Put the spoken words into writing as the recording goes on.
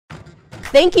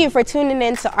Thank you for tuning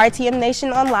in to RTM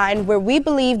Nation Online, where we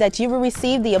believe that you will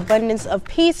receive the abundance of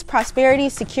peace, prosperity,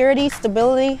 security,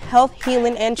 stability, health,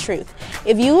 healing, and truth.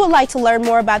 If you would like to learn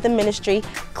more about the ministry,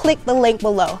 click the link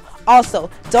below. Also,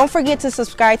 don't forget to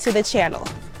subscribe to the channel.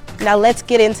 Now let's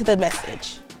get into the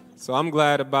message. So I'm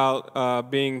glad about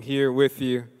being here with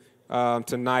you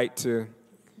tonight to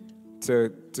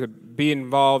be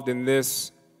involved in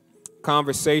this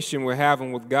conversation we're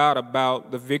having with God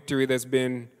about the victory that's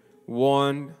been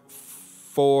won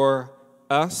for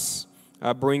us.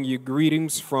 I bring you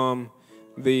greetings from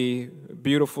the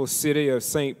beautiful city of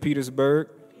St. Petersburg.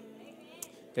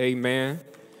 Amen.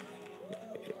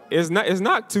 It's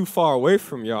not too far away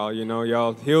from y'all,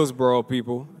 y'all Hillsborough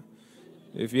people.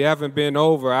 If you haven't been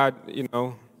over,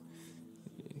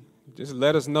 just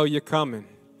let us know you're coming,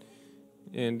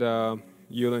 and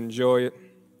you'll enjoy it.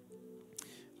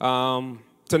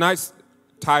 Tonight's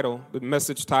title, the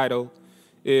message title,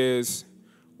 is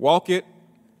Walk It,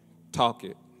 Talk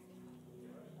It.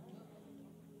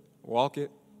 Walk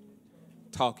it,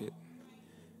 talk it.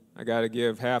 I got to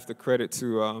give half the credit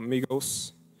to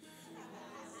Migos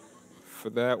for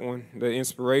that one, the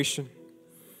inspiration.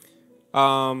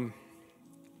 The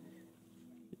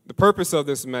purpose of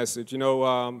this message,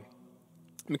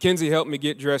 Mackenzie helped me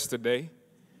get dressed today.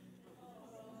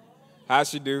 How'd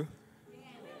she do?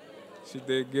 She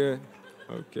did good?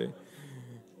 Okay.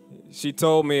 She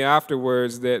told me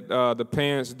afterwards that the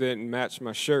pants didn't match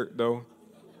my shirt, though.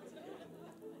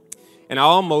 And I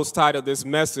almost titled this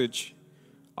message,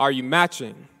 Are You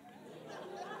Matching?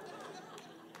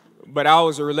 But I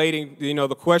was relating,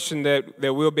 the question that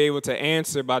we'll be able to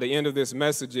answer by the end of this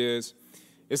message is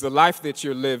the life that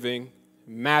you're living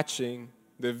matching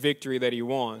the victory that he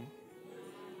won?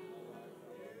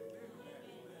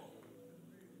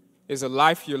 Is the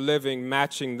life you're living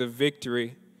matching the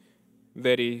victory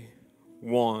that he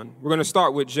won? We're going to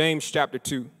start with James chapter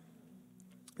 2.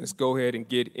 Let's go ahead and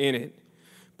get in it.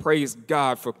 Praise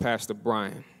God for Pastor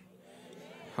Brian.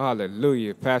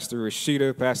 Hallelujah. Pastor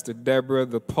Rashida, Pastor Deborah,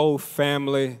 the Poe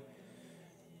family.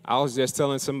 I was just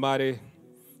telling somebody,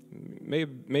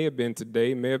 may have been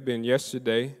today, may have been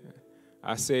yesterday.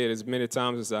 I say it as many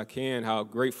times as I can, how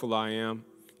grateful I am.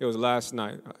 It was last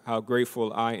night, how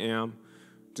grateful I am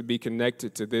to be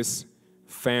connected to this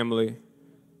family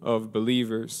of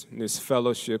believers, and this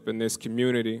fellowship, and this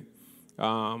community.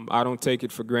 I don't take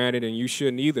it for granted, and you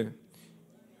shouldn't either.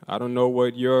 I don't know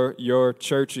what your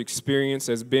church experience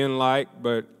has been like,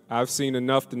 but I've seen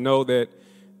enough to know that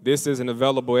this isn't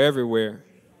available everywhere.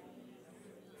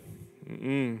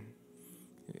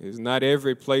 It's not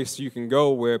every place you can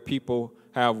go where people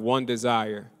have one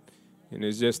desire, and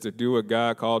it's just to do what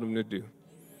God called them to do.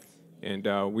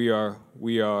 And we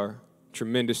are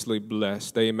tremendously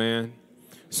blessed. Amen.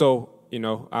 So,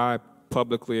 I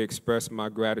publicly express my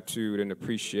gratitude and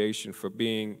appreciation for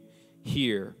being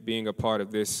here, being a part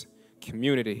of this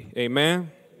community.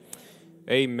 Amen.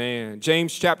 Amen.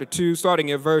 James chapter 2,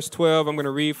 starting at verse 12, I'm going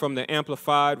to read from the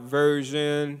Amplified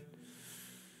Version.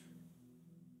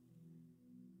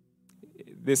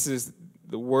 This is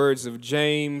the words of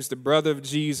James, the brother of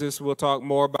Jesus. We'll talk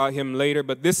more about him later,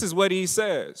 but this is what he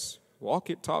says. Walk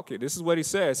it, talk it. This is what he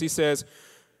says. He says,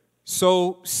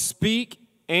 so speak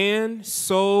and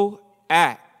so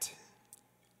act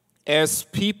as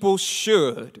people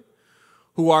should,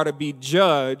 who are to be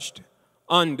judged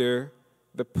under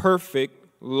the perfect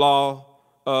law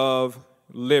of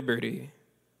liberty.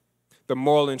 The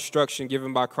moral instruction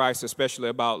given by Christ, especially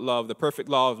about love. The perfect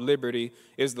law of liberty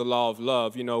is the law of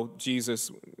love.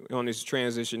 Jesus, on his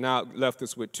transition out, left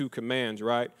us with two commands,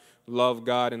 right? Love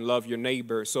God and love your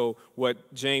neighbor. So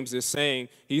what James is saying,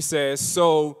 he says,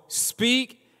 so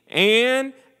speak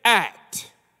and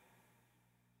act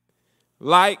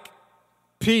like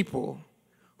people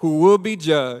who will be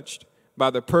judged by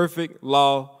the perfect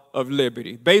law of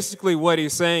liberty. Basically what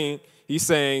he's saying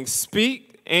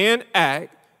speak and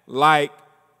act like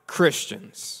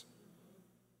Christians.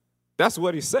 That's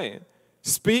what he's saying.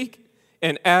 Speak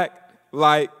and act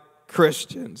like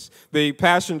Christians. The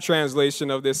Passion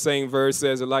Translation of this same verse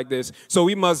says it like this. So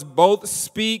we must both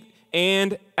speak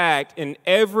and act in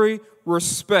every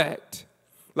respect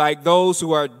like those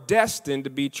who are destined to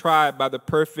be tried by the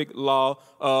perfect law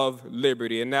of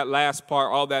liberty. And that last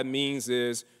part, all that means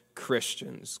is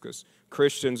Christians, because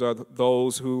Christians are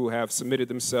those who have submitted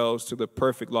themselves to the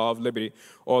perfect law of liberty,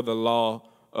 or the law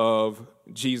of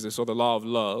Jesus, or the law of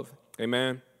love.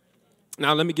 Amen.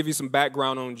 Now, let me give you some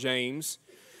background on James.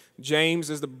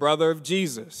 James is the brother of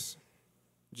Jesus.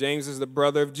 James is the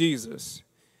brother of Jesus.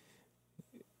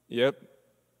 Yep.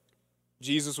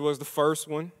 Jesus was the first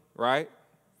one, right?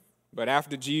 But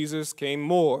after Jesus came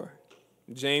more.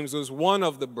 James was one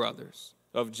of the brothers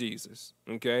of Jesus,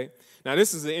 okay? Now,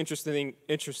 this is the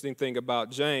interesting thing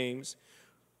about James.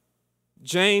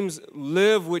 James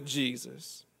lived with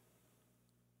Jesus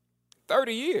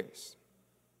 30 years.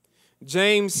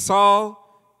 James saw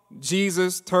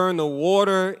Jesus turn the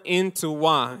water into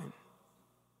wine.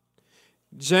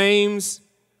 James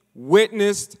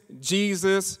witnessed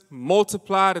Jesus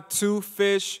multiply the 2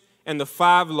 fish and the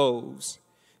 5 loaves.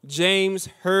 James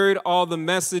heard all the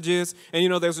messages. And, you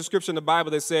know, there's a scripture in the Bible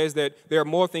that says that there are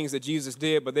more things that Jesus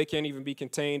did, but they can't even be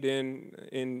contained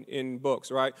in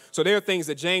books, right? So there are things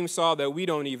that James saw that we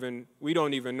don't even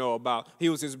know about. He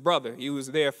was his brother. He was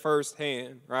there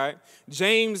firsthand, right?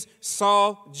 James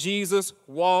saw Jesus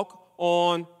walk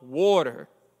on water.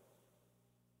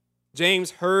 James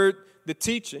heard the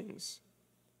teachings.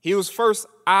 He was first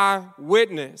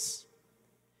eyewitness.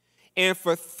 And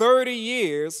for 30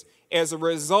 years, as a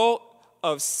result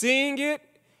of seeing it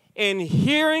and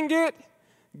hearing it,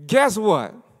 guess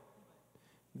what?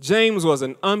 James was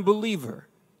an unbeliever.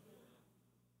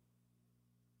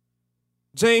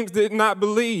 James did not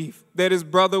believe that his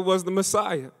brother was the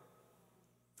Messiah.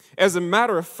 As a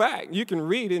matter of fact, you can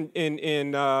read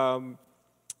in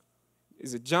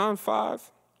is it John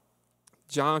 5?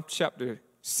 John chapter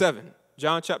 7.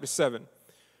 John chapter 7,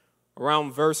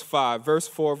 around verse 5. Verse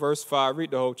 4, verse 5.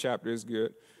 Read the whole chapter, it's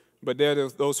good. But there,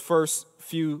 those first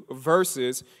few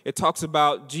verses, it talks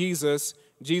about Jesus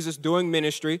doing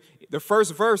ministry. The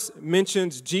first verse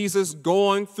mentions Jesus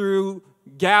going through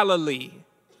Galilee.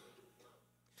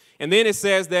 And then it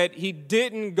says that he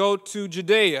didn't go to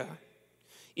Judea,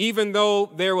 even though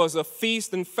there was a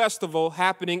feast and festival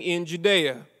happening in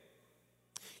Judea.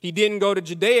 He didn't go to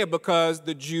Judea because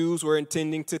the Jews were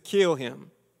intending to kill him.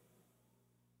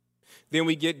 Then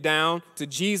we get down to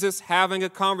Jesus having a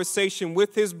conversation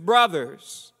with his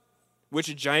brothers,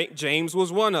 which James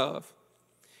was one of.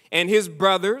 And his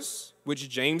brothers, which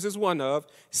James is one of,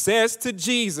 says to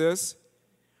Jesus,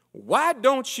 "Why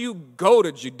don't you go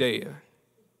to Judea?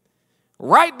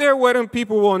 Right there where them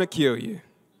people want to kill you."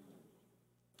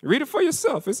 Read it for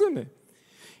yourself, it's in there.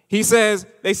 He says,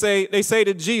 they say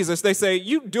to Jesus,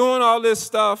 "You doing all this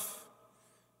stuff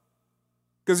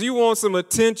because you want some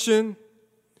attention?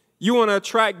 You want to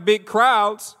attract big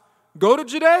crowds? Go to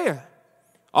Judea.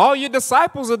 All your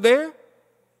disciples are there.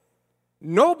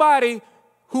 Nobody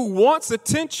who wants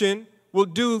attention will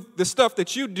do the stuff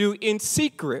that you do in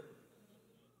secret.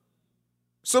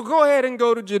 So go ahead and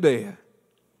go to Judea."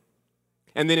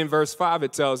 And then in verse 5,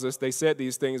 it tells us they said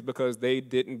these things because they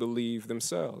didn't believe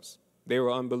themselves. They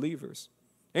were unbelievers.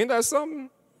 Ain't that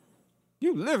something?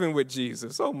 You living with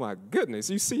Jesus. Oh, my goodness.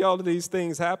 You see all of these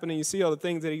things happening. You see all the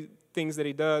things that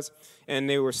he does, and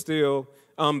they were still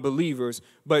unbelievers.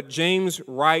 But James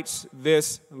writes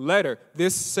this letter.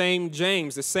 This same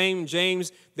James, the same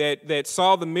James that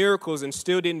saw the miracles and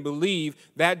still didn't believe,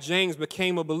 that James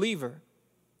became a believer.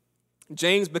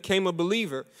 James became a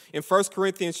believer. In 1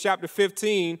 Corinthians chapter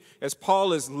 15, as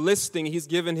Paul is listing, he's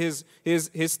given his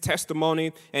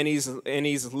testimony, and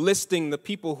he's listing the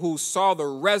people who saw the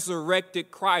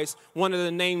resurrected Christ. One of the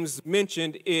names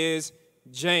mentioned is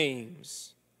James.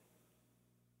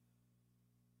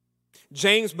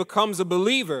 James becomes a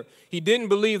believer. He didn't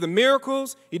believe the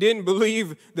miracles. He didn't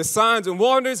believe the signs and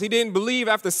wonders. He didn't believe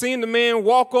after seeing the man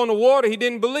walk on the water. He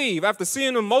didn't believe. After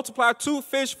seeing him multiply 2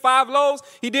 fish, 5 loaves,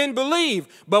 he didn't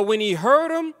believe. But when he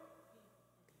heard him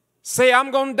say,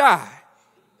 "I'm going to die,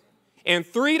 and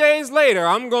 3 days later,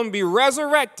 I'm going to be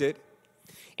resurrected,"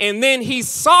 and then he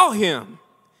saw him,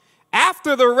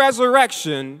 after the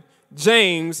resurrection,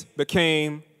 James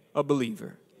became a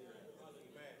believer.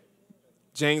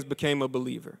 James became a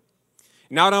believer.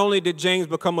 Not only did James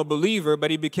become a believer,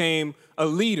 but he became a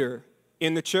leader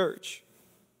in the church.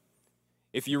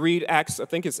 If you read Acts, I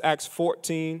think it's Acts 4,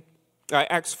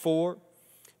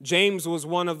 James was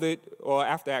one of the, or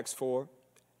after Acts 4,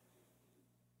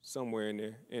 somewhere in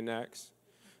there in Acts.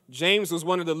 James was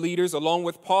one of the leaders, along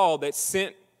with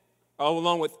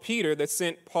Peter, that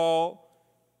sent Paul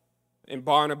and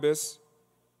Barnabas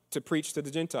to preach to the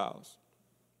Gentiles.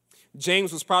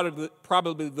 James was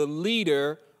probably the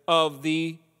leader of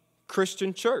the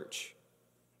Christian church.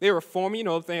 They were forming,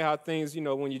 how things,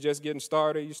 when you're just getting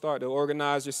started, you start to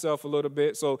organize yourself a little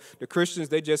bit. So the Christians,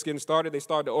 they just getting started. They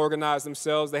started to organize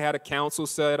themselves. They had a council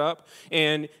set up.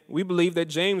 And we believe that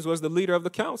James was the leader of the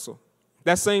council.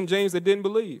 That same James that didn't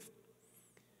believe.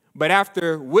 But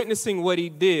after witnessing what he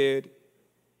did,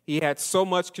 he had so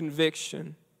much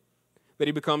conviction that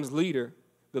he becomes the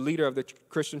leader of the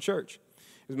Christian church.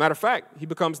 As a matter of fact, he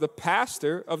becomes the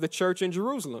pastor of the church in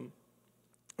Jerusalem.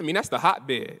 I mean, that's the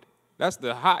hotbed. That's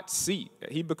the hot seat.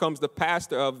 He becomes the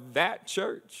pastor of that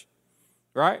church,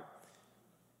 right?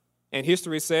 And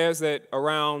history says that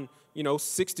around,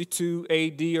 62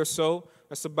 AD or so,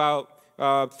 that's about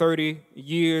 30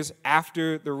 years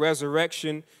after the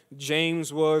resurrection,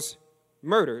 James was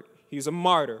murdered. He's a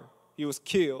martyr. He was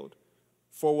killed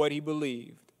for what he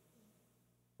believed,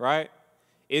 right?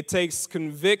 It takes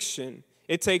conviction.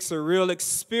 It takes a real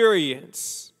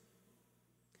experience.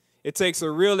 It takes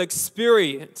a real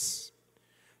experience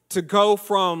to go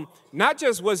from, not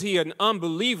just was he an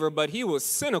unbeliever, but he was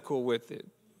cynical with it.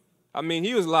 I mean,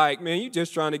 he was like, man, you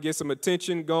just trying to get some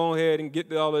attention. Go ahead and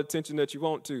get all the attention that you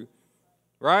want to,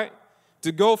 right?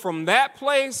 To go from that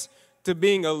place to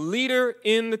being a leader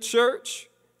in the church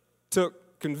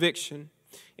took conviction.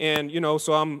 And,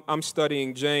 so I'm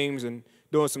studying James and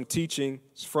doing some teaching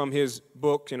from his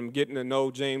book, and I'm getting to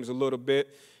know James a little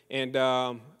bit. And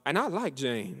I like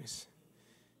James.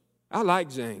 I like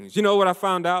James. You know what I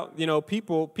found out?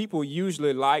 People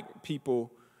usually like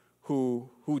people who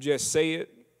just say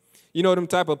it. You know them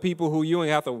type of people who you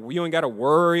ain't got to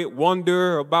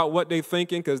wonder about what they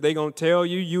thinking, because they gonna tell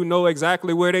you, you know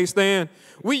exactly where they stand.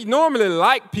 We normally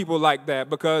like people like that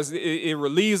because it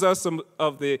relieves us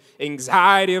of the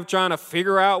anxiety of trying to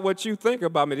figure out what you think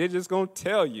about me. They're just gonna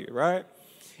tell you, right?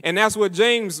 And that's what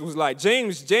James was like.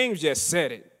 James just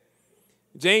said it.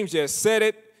 James just said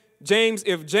it.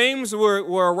 If James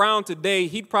were around today,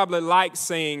 he'd probably like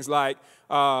sayings like,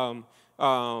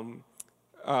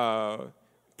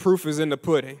 proof is in the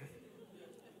pudding.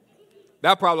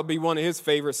 That'd probably be one of his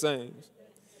favorite sayings.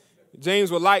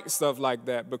 James would like stuff like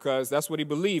that because that's what he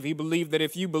believed. He believed that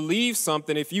if you believe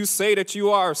something, if you say that you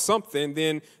are something,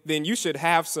 then you should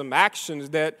have some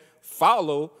actions that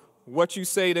follow what you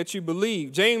say that you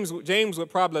believe. James would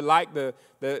probably like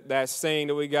that saying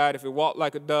that we got, if it walked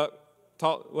like a duck,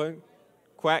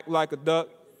 quack like a duck,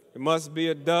 it must be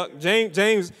a duck.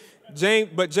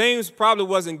 But James probably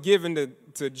wasn't given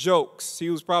to jokes. He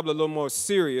was probably a little more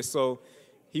serious, so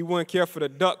he wouldn't care for the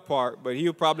duck part, but he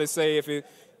would probably say if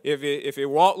it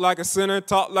walked like a sinner,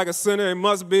 talked like a sinner, it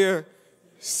must be a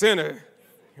sinner,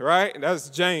 right?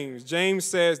 That's James. James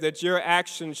says that your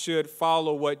actions should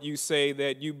follow what you say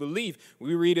that you believe.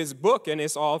 We read his book, and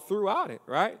it's all throughout it,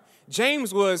 right?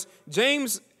 James,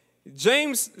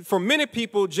 for many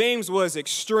people, James was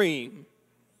extreme.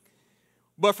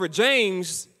 But for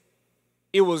James,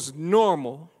 it was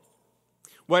normal.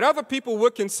 What other people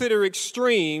would consider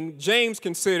extreme, James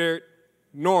considered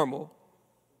normal.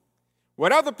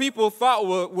 What other people thought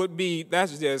would be,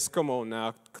 that's just, come on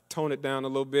now, tone it down a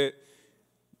little bit.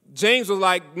 James was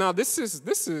like, no, this is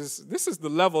the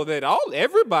level that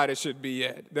everybody should be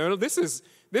at. This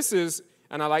is,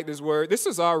 and I like this word, this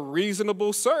is our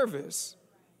reasonable service.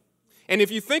 And if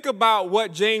you think about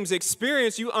what James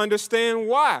experienced, you understand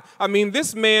why. I mean,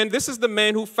 this is the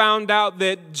man who found out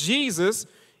that Jesus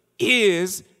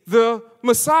is the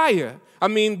Messiah. I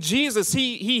mean, Jesus,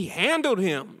 he handled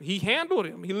him. He handled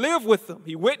him. He lived with him.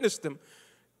 He witnessed him,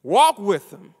 walked with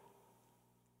him,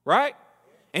 right?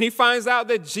 And he finds out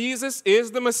that Jesus is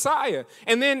the Messiah.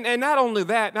 And not only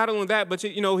that, but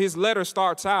his letter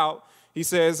starts out. He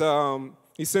says,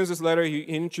 he sends this letter. He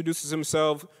introduces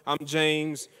himself. I'm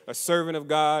James, a servant of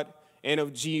God and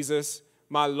of Jesus,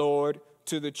 my Lord,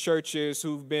 to the churches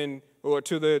to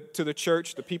the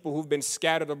church, the people who've been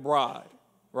scattered abroad,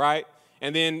 right?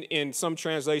 And then in some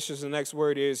translations, the next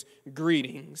word is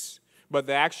greetings. But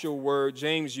the actual word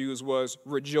James used was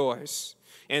rejoice.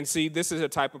 And see, this is the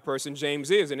type of person James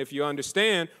is. And if you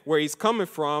understand where he's coming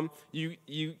from, you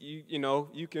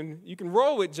can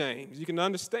roll with James. You can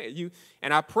understand.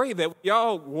 And I pray that we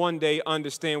all one day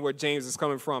understand where James is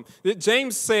coming from.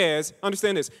 James says,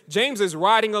 understand this, James is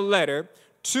writing a letter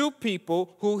to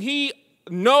people who he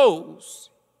knows,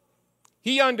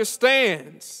 he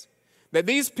understands that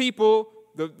these people,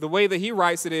 the way that he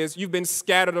writes it is, you've been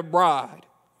scattered abroad.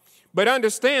 But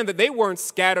understand that they weren't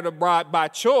scattered abroad by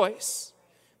choice.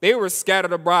 They were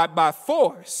scattered abroad by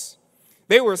force.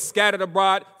 They were scattered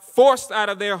abroad, forced out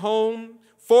of their home,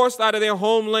 forced out of their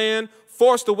homeland,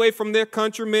 forced away from their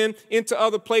countrymen into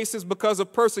other places because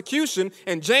of persecution.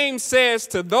 And James says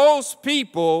to those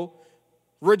people,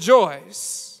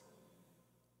 rejoice.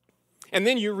 And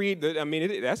then you read,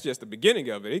 that's just the beginning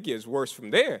of it. It gets worse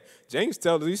from there. James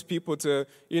tells these people to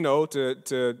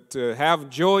have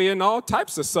joy in all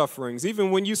types of sufferings,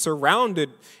 even when you're surrounded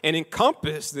and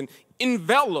encompassed and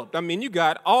enveloped. You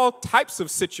got all types of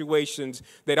situations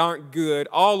that aren't good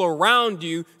all around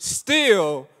you,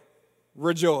 still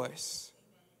rejoice.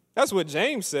 That's what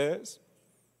James says.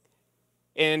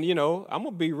 And, I'm going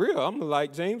to be real. I'm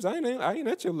like, James, I ain't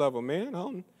at your level,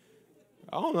 man.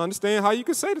 I don't understand how you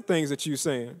can say the things that you're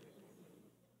saying.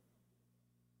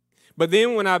 But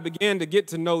then when I began to get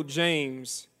to know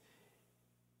James,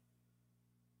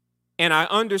 and I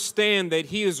understand that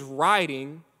he is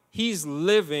writing, he's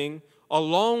living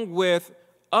along with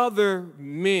other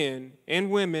men and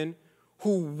women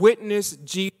who witnessed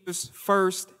Jesus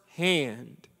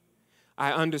firsthand,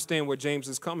 I understand where James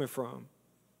is coming from.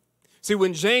 See,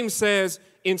 when James says,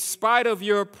 in spite of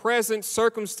your present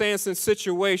circumstance and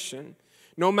situation,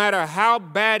 no matter how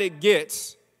bad it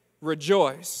gets,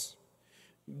 rejoice.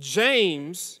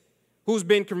 James, who's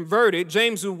been converted,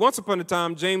 James, who once upon a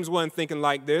time, James wasn't thinking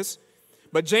like this,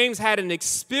 but James had an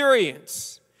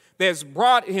experience that's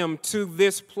brought him to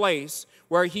this place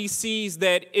where he sees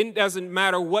that it doesn't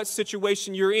matter what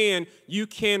situation you're in, you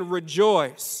can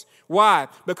rejoice. Why?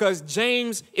 Because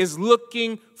James is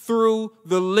looking through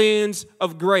the lens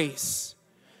of grace.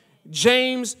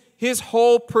 James, his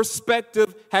whole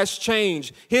perspective has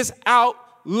changed. His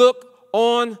outlook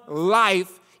on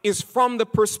life is from the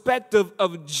perspective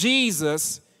of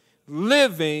Jesus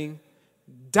living,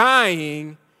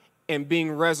 dying, and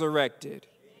being resurrected.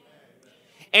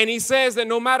 And he says that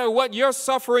no matter what your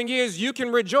suffering is, you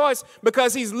can rejoice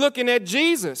because he's looking at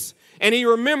Jesus. And he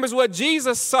remembers what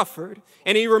Jesus suffered.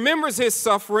 And he remembers his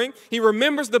suffering. He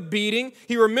remembers the beating.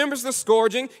 He remembers the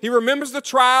scourging. He remembers the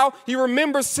trial. He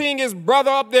remembers seeing his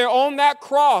brother up there on that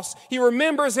cross. He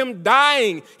remembers him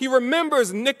dying. He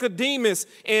remembers Nicodemus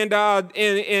and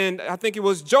I think it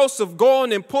was Joseph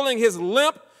going and pulling his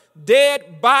limp,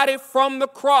 dead body from the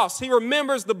cross. He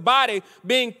remembers the body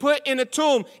being put in a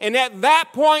tomb. And at that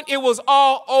point, it was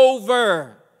all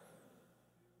over.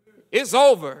 It's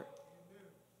over.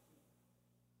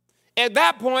 At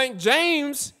that point,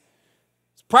 James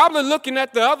is probably looking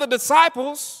at the other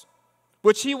disciples,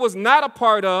 which he was not a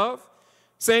part of,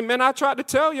 saying, man, I tried to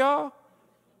tell y'all.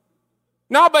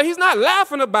 No, but he's not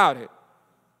laughing about it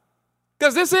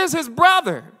because this is his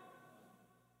brother.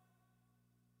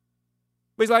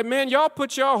 But he's like, man, y'all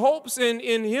put your hopes in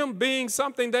him being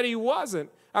something that he wasn't.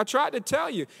 I tried to tell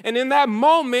you. And in that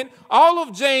moment, all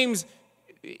of James,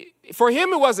 for him,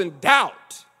 it wasn't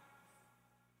doubt.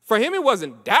 For him, it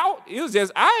wasn't doubt. It was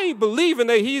just, I ain't believing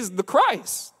that he's the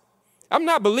Christ. I'm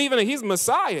not believing that he's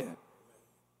Messiah.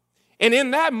 And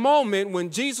in that moment,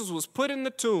 when Jesus was put in the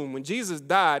tomb, when Jesus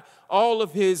died, all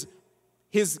of his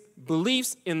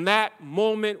beliefs in that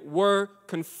moment were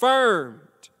confirmed.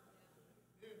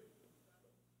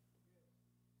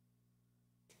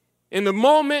 In the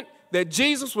moment that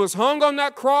Jesus was hung on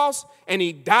that cross and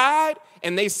he died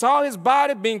and they saw his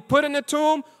body being put in the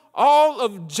tomb, all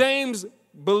of James'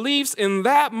 beliefs in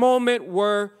that moment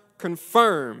were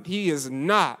confirmed. He is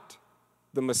not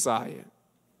the Messiah.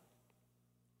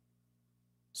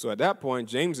 So at that point,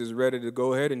 James is ready to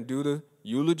go ahead and do the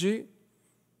eulogy.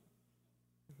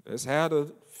 Let's have a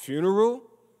funeral.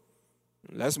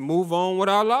 Let's move on with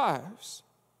our lives.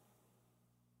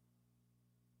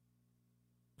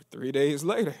 3 days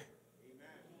later,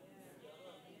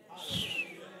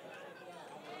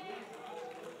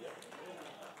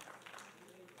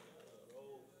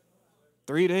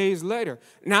 3 days later.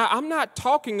 Now, I'm not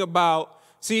talking about,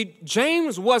 see,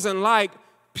 James wasn't like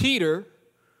Peter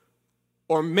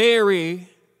or Mary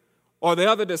or the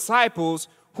other disciples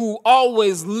who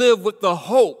always lived with the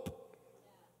hope.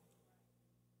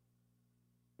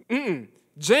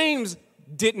 James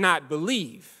did not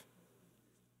believe.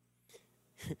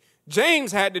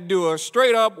 James had to do a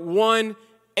straight up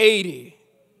 180.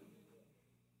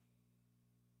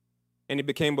 And he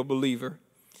became a believer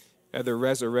at the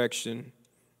resurrection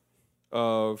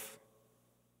of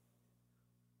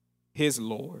his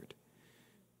Lord,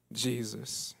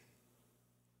 Jesus.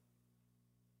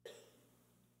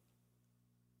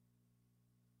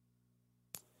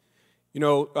 You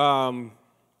know, I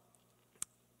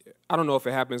don't know if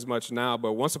it happens much now,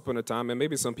 but once upon a time, and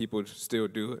maybe some people still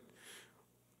do it,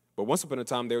 but once upon a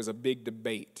time, there was a big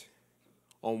debate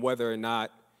on whether or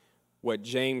not what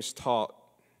James taught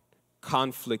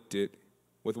conflicted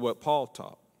with what Paul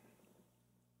taught.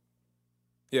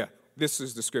 Yeah, this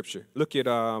is the scripture. Look at,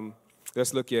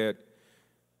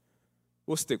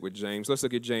 we'll stick with James. Let's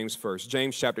look at James first.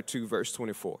 James chapter 2, verse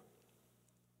 24.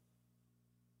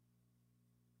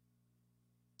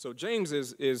 So James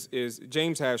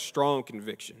James has strong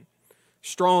conviction.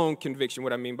 Strong conviction.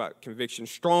 What I mean by conviction,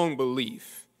 strong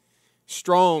belief.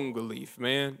 Strong belief,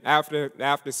 man.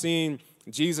 After seeing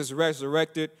Jesus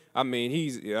resurrected, I mean,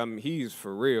 he's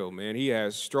for real, man. He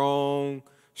has strong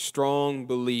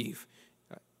belief.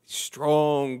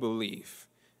 Strong belief.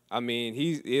 I mean,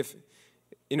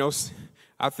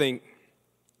 I think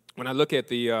when I look at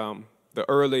the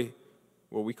early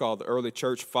what we call the early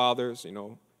church fathers,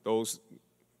 those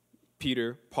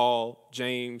Peter, Paul,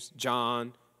 James,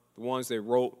 John, the ones that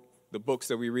wrote the books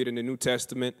that we read in the New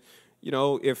Testament.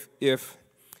 If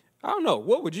I don't know,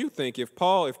 what would you think if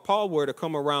Paul were to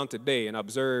come around today and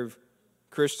observe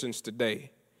Christians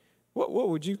today?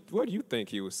 What do you think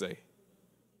he would say?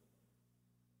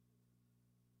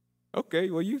 Okay,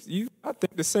 well, I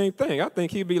think the same thing. I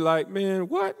think he'd be like, man,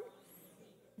 what?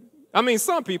 I mean,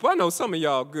 some people, I know some of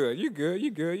y'all good. You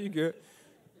good.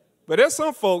 But there's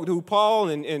some folk who Paul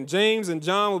and James and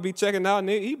John will be checking out, and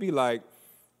he'd be like,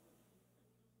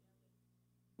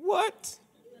 what?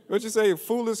 What you say,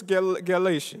 foolish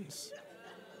Galatians?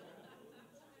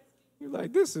 You're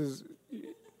like, this is...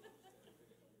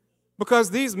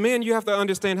 Because these men, you have to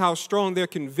understand how strong their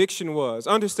conviction was.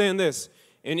 Understand this.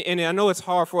 And I know it's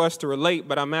hard for us to relate,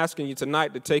 but I'm asking you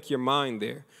tonight to take your mind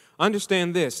there.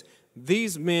 Understand this.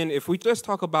 These men, if we just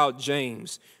talk about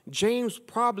James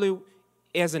probably,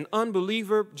 as an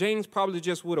unbeliever, James probably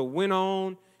just would have went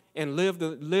on and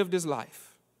lived his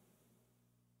life.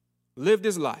 Lived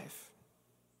his life.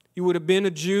 He would have been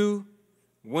a Jew,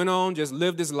 went on, just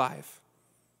lived his life.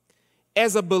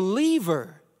 As a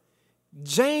believer,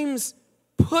 James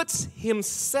puts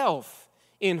himself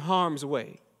in harm's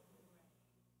way.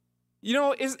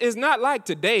 It's not like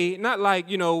today, not like,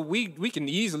 we can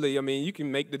easily, you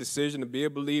can make the decision to be a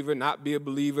believer, not be a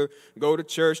believer, go to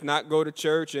church, not go to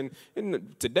church. And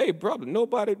today, probably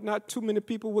not too many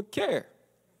people would care.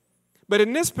 But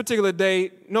in this particular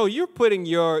day, no, you're putting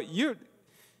you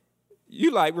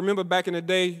remember back in the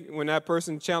day when that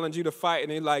person challenged you to fight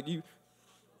and you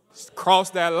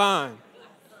cross that line.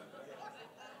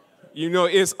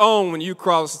 It's on when you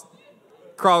cross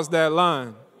that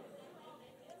line.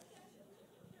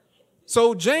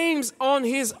 So James on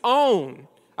his own,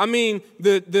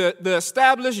 the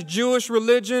established Jewish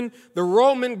religion, the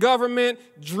Roman government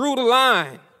drew the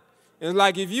line. And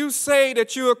if you say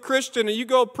that you're a Christian and you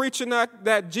go preaching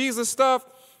that Jesus stuff,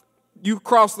 you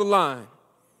cross the line.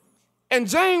 And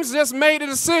James just made a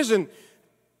decision.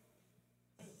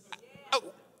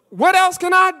 What else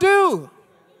can I do?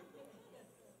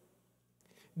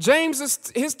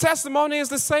 His testimony is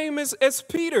the same as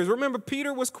Peter's. Remember,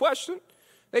 Peter was questioned?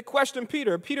 They questioned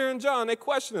Peter and John, they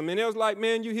questioned him. And it was like,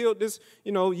 man, you healed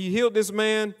this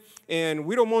man, and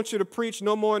we don't want you to preach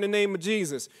no more in the name of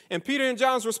Jesus. And Peter and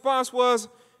John's response was,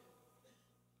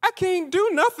 I can't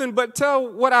do nothing but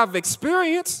tell what I've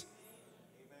experienced.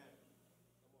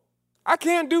 I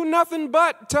can't do nothing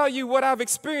but tell you what I've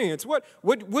experienced. What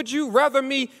would you rather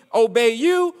me obey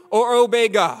you or obey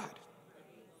God?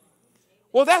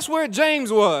 Well, that's where James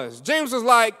was. James was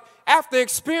like, after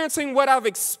experiencing what I've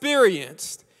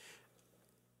experienced,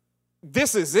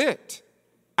 this is it.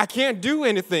 I can't do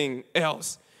anything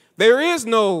else. There is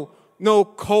no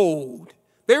cold.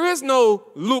 There is no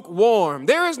lukewarm.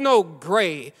 There is no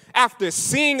gray. After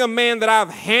seeing a man that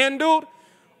I've handled,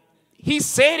 he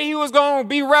said he was going to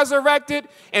be resurrected,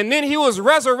 and then he was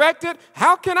resurrected.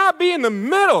 How can I be in the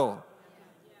middle?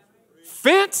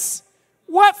 Fence?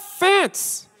 What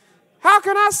fence? How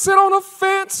can I sit on a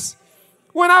fence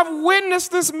when I've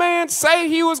witnessed this man say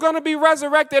he was going to be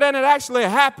resurrected and it actually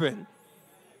happened?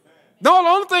 The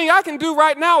only thing I can do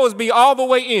right now is be all the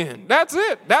way in. That's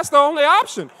it. That's the only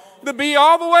option, to be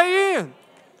all the way in.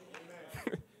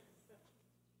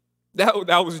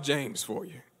 That was James for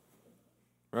you,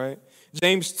 right?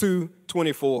 James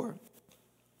 2:24.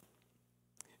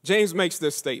 James makes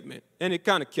this statement, and it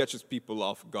kind of catches people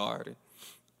off guard.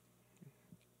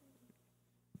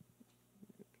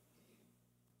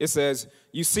 It says,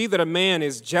 you see that a man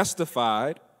is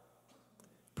justified,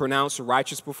 pronounced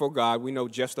righteous before God. We know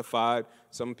justified.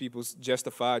 Some people's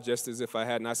justified just as if I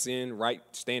had not sinned, right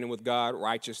standing with God,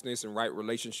 righteousness and right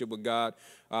relationship with God.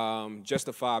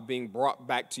 Justified, being brought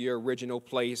back to your original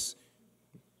place.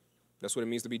 That's what it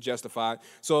means to be justified.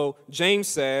 So James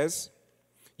says,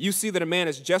 you see that a man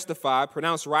is justified,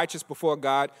 pronounced righteous before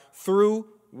God through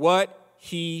what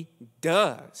he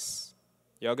does.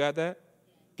 Y'all got that?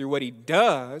 Through what he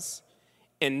does,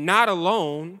 and not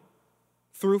alone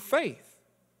through faith,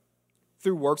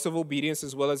 through works of obedience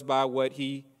as well as by what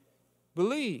he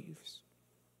believes.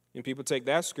 And people take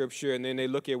that scripture and then they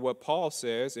look at what Paul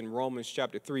says in Romans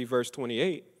chapter 3, verse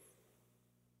 28.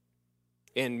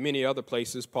 And many other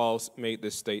places Paul's made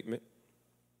this statement.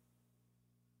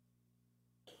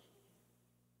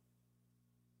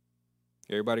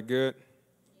 Everybody good?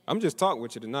 I'm just talking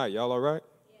with you tonight. Y'all all right?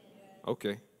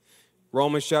 Okay.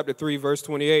 Romans chapter 3, verse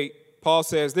 28, Paul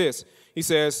says this. He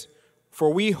says,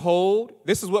 for we hold,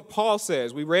 this is what Paul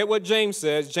says. We read what James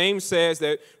says. James says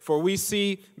that for we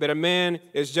see that a man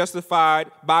is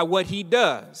justified by what he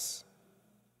does.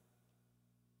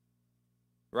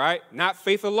 right? Not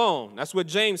faith alone. That's what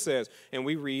James says. And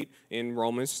we read in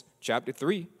Romans chapter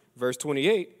 3, verse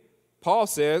 28, Paul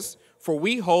says, for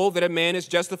we hold that a man is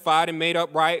justified and made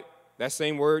upright, that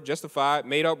same word, justified,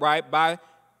 made upright by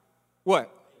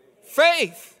what?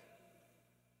 Faith.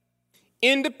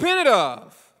 Independent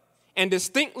of and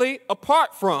distinctly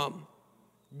apart from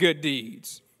good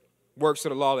deeds. Works of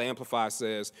the law, the Amplified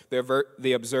says,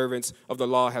 the observance of the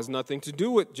law has nothing to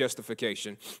do with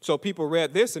justification. So people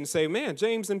read this and say, man,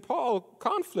 James and Paul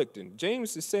conflicting.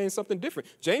 James is saying something different.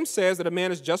 James says that a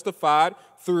man is justified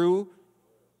through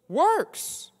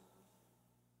works.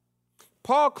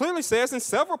 Paul clearly says in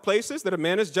several places that a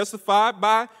man is justified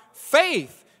by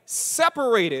faith,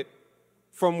 separated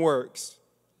from works.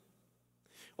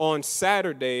 On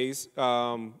Saturdays,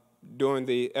 during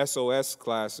the SOS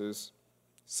classes,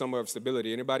 Summer of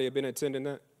Stability. Anybody have been attending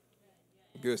that?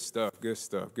 Good stuff, good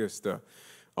stuff, good stuff.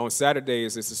 On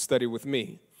Saturdays, it's a study with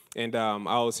me. And I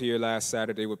was here last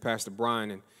Saturday with Pastor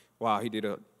Brian, and wow, he did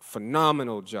a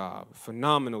phenomenal job,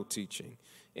 phenomenal teaching.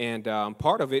 And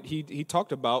part of it, he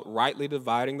talked about rightly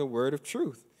dividing the word of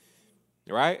truth,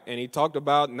 right? And he talked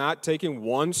about not taking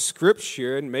one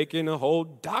scripture and making a whole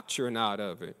doctrine out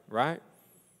of it, right?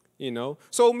 You know,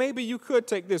 so maybe you could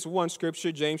take this one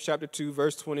scripture, James chapter 2,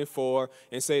 verse 24,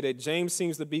 and say that James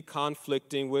seems to be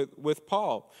conflicting with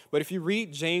Paul. But if you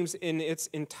read James in its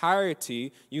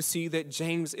entirety, you see that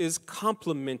James is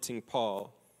complimenting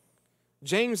Paul.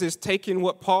 James is taking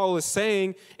what Paul is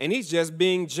saying, and he's just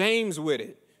being James with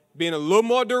it, being a little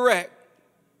more direct,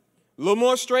 a little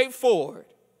more straightforward,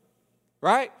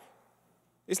 right?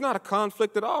 It's not a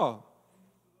conflict at all.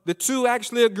 The two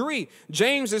actually agree.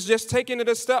 James is just taking it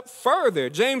a step further.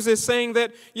 James is saying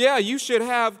that, yeah, you should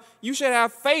have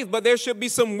faith, but there should be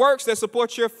some works that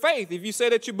support your faith. If you say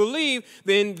that you believe,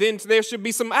 then there should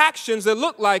be some actions that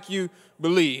look like you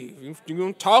believe. If you're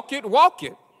going to talk it, walk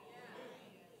it.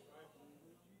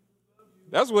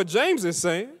 That's what James is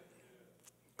saying.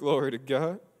 Glory to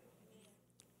God.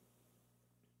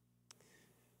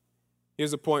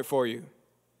 Here's a point for you.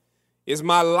 Is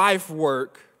my life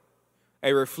work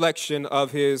a reflection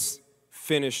of his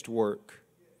finished work?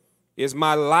 Is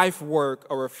my life work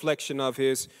a reflection of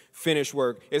his finished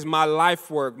work? Is my life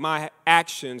work, my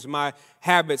actions, my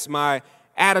habits, my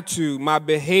attitude, my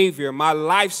behavior, my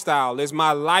lifestyle, is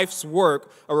my life's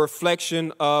work a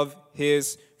reflection of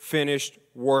his finished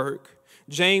work?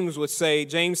 James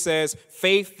says,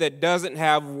 faith that doesn't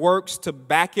have works to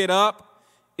back it up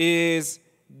is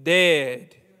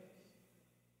dead.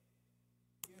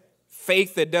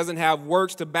 Faith that doesn't have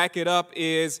works to back it up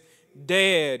is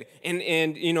dead.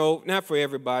 And you know, not for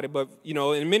everybody, but, you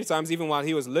know, and many times, even while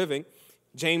he was living,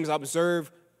 James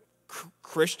observed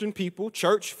Christian people,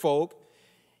 church folk,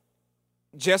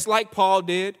 just like Paul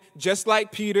did, just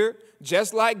like Peter,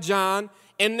 just like John.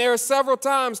 And there are several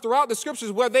times throughout the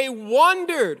scriptures where they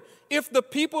wondered if the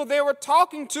people they were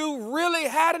talking to really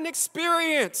had an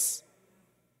experience.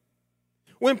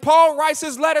 When Paul writes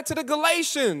his letter to the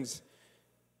Galatians,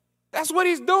 that's what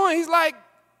he's doing. He's like,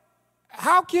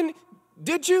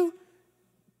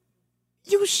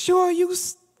 you sure you?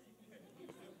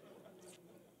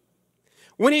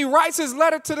 When he writes his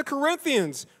letter to the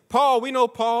Corinthians, Paul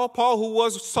who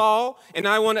was Saul, and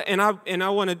I want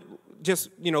to just,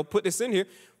 you know, put this in here.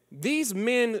 These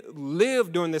men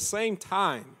lived during the same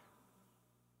time,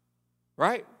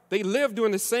 right? They lived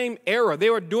during the same era. They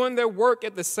were doing their work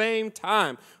at the same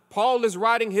time. Paul is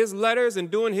writing his letters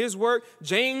and doing his work.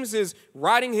 James is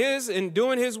writing his and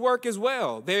doing his work as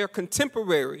well. They're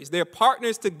contemporaries. They're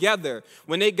partners together.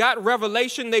 When they got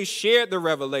revelation, they shared the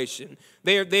revelation.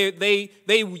 They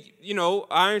you know,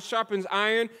 iron sharpens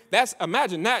iron.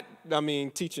 Imagine that,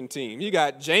 teaching team. You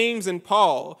got James and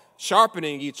Paul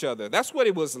sharpening each other. That's what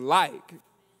it was like,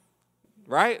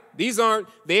 right? These aren't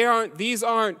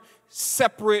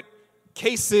separate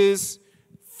cases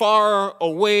far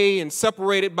away and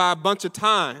separated by a bunch of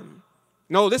time.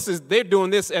 No, they're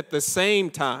doing this at the same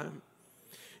time.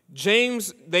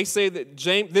 James, they say that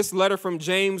this letter from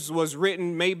James was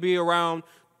written maybe around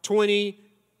 20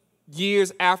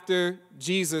 years after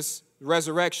Jesus'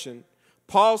 resurrection.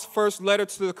 Paul's first letter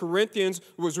to the Corinthians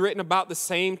was written about the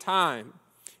same time.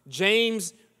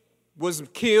 James was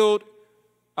killed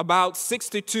about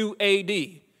 62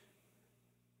 AD,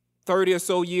 30 or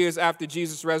so years after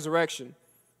Jesus' resurrection.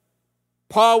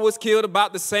 Paul was killed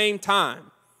about the same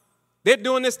time. They're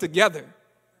doing this together.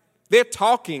 They're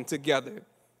talking together.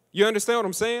 You understand what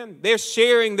I'm saying? They're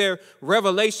sharing their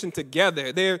revelation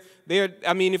together.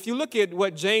 If you look at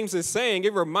what James is saying,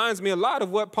 it reminds me a lot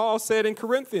of what Paul said in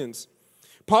Corinthians.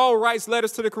 Paul writes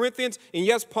letters to the Corinthians, and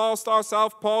yes, Paul starts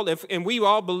off, and we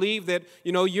all believe that,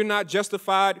 you're not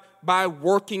justified by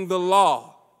working the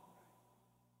law.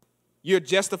 You're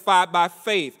justified by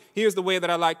faith. Here's the way that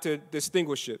I like to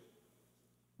distinguish it.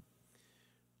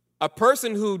 A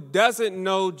person who doesn't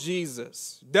know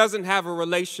Jesus, doesn't have a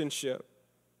relationship,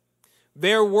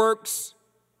 their works,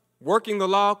 working the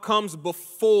law, comes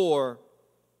before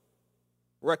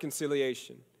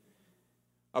reconciliation.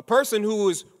 A person who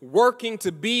is working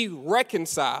to be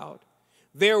reconciled,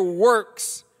 their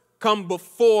works come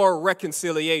before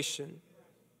reconciliation.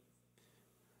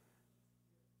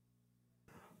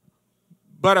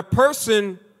 But a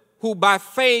person who by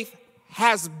faith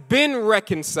has been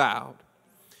reconciled,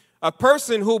 a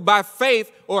person who by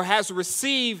faith or has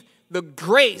received the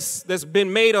grace that's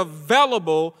been made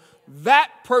available, that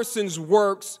person's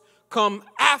works come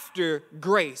after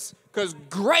grace, because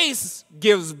grace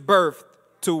gives birth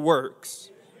to works.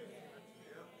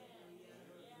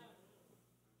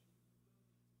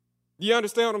 You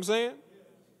understand what I'm saying?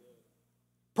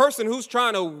 Person who's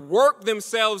trying to work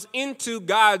themselves into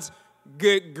God's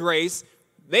good grace,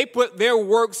 they put their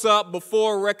works up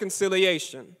before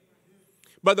reconciliation.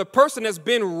 But the person that's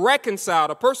been reconciled,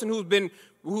 a person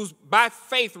who's by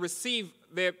faith received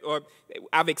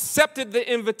I've accepted the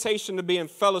invitation to be in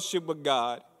fellowship with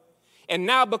God. And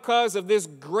now because of this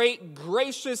great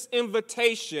gracious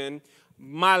invitation,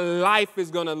 my life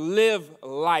is going to live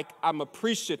like I'm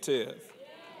appreciative.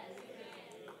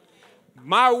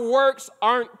 My works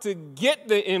aren't to get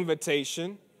the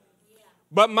invitation,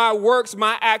 but my works,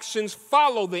 my actions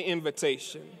follow the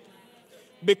invitation.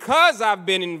 Because I've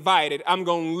been invited, I'm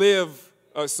going to live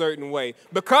a certain way.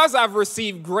 Because I've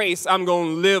received grace, I'm going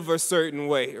to live a certain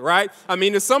way, right? I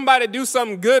mean, if somebody do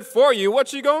something good for you,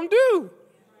 what you going to do?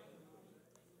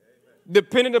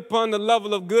 Depending upon the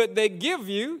level of good they give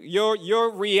you,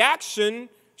 your reaction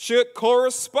should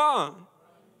correspond.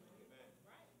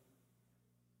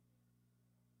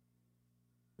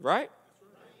 Right?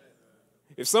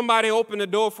 If somebody opened the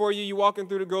door for you, you walking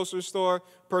through the grocery store,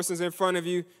 person's in front of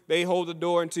you, they hold the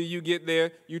door until you get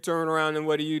there, you turn around and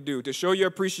what do? To show your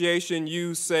appreciation,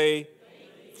 you say,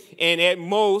 and at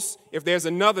most, if there's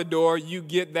another door, you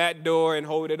get that door and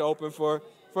hold it open for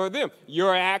them.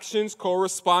 Your actions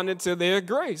corresponded to their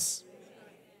grace.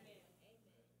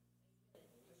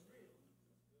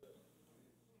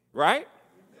 Right?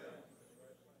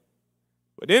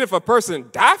 But then if a person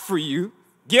die for you,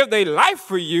 give their life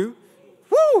for you,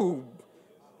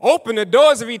 open the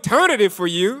doors of eternity for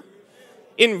you,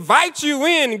 invite you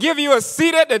in, give you a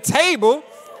seat at the table,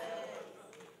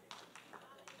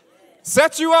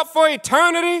 set you up for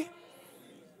eternity,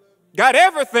 got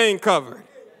everything covered.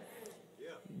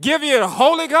 Give you the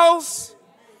Holy Ghost,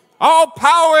 all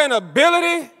power and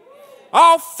ability,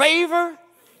 all favor,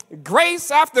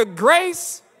 grace after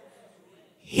grace,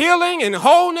 healing and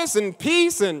wholeness and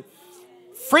peace and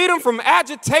freedom from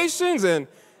agitations and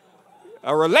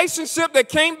a relationship that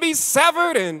can't be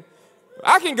severed, and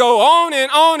I can go on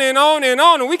and on and on and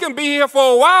on, and we can be here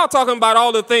for a while talking about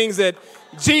all the things that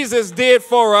Jesus did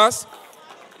for us.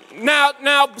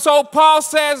 Now, so Paul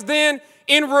says then,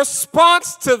 in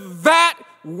response to that,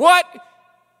 what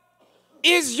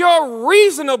is your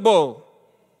reasonable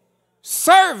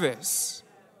service?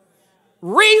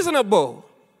 Reasonable.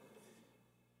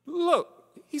 Look,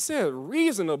 he said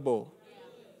reasonable.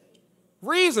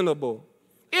 Reasonable.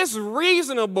 It's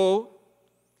reasonable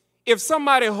if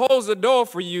somebody holds the door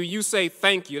for you, you say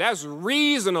thank you. That's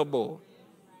reasonable.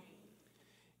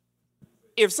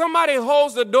 If somebody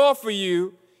holds the door for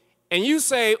you and you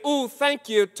say, ooh, thank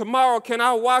you, tomorrow can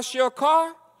I wash your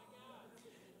car?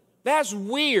 That's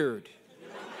weird.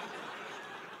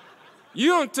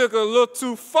 You done took a little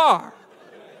too far.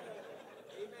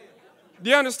 Do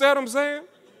you understand what I'm saying?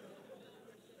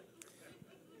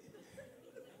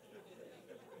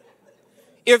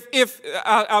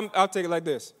 I'll take it like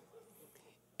this.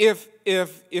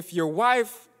 If your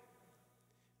wife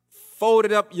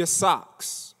folded up your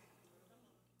socks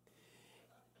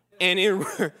and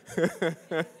I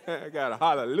got a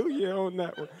hallelujah on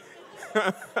that one.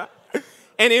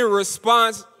 And in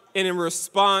response,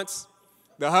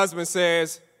 the husband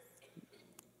says,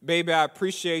 baby, I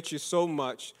appreciate you so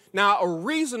much. Now, a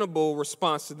reasonable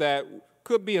response to that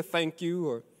could be a thank you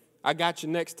or I got you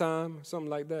next time or something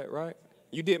like that, right?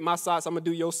 You did my socks, I'm going to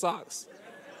do your socks.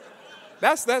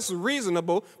 That's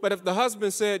reasonable. But if the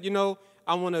husband said,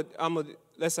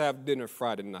 let's have dinner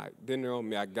Friday night. Dinner on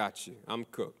me, I got you. I'm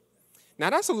cooked. Now,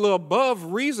 that's a little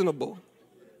above reasonable.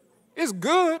 It's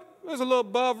good. It's a little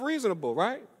above reasonable,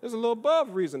 right? It's a little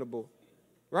above reasonable,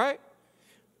 right?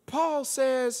 Paul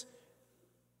says,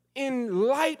 in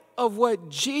light of what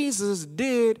Jesus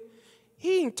did,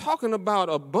 he ain't talking about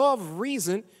above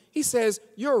reason. He says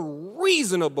your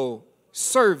reasonable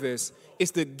service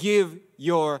is to give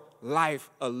your life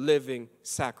a living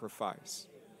sacrifice.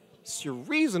 It's your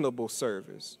reasonable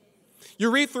service.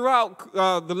 You read throughout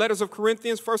the letters of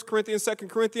Corinthians, 1 Corinthians, 2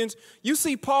 Corinthians, you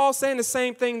see Paul saying the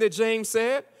same thing that James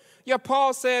said. Yeah,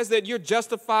 Paul says that you're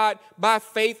justified by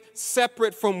faith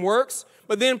separate from works.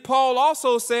 But then Paul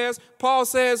says,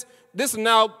 listen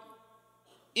now,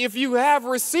 if you have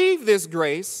received this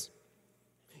grace,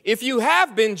 if you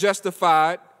have been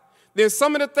justified, then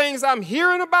some of the things I'm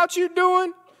hearing about you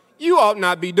doing, you ought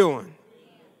not be doing.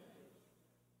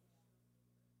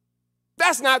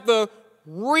 That's not the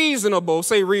reasonable,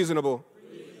 say reasonable,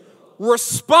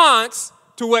 response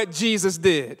to what Jesus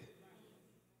did.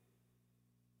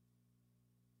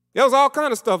 There was all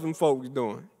kind of stuff them folks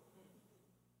doing.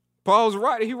 Paul's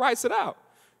right, he writes it out.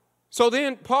 So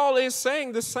then Paul is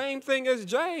saying the same thing as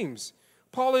James.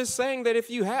 Paul is saying that if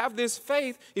you have this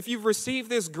faith, if you've received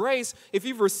this grace, if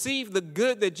you've received the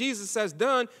good that Jesus has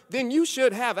done, then you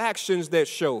should have actions that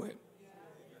show it.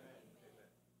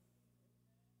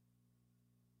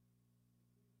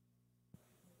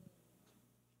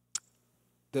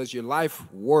 Does your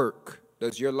life work?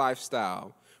 Does your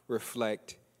lifestyle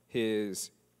reflect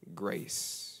his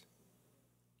grace?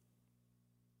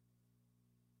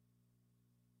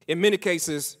 In many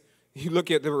cases, you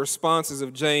look at the responses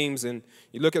of James and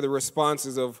you look at the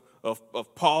responses of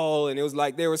Paul, and it was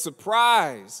like they were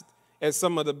surprised at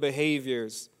some of the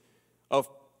behaviors of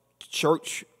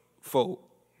church folk.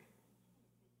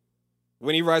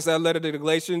 When he writes that letter to the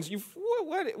Galatians,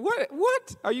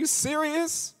 what? Are you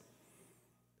serious?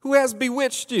 Who has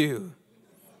bewitched you?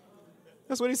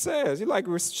 That's what he says. He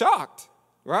we're shocked,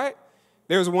 right?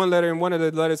 There's one letter in one of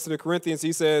the letters to the Corinthians.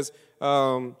 He says,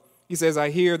 I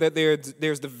hear that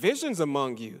there's divisions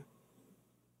among you.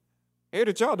 I hear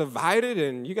that y'all divided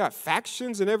and you got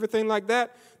factions and everything like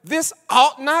that. This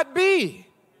ought not be.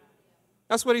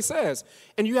 That's what he says.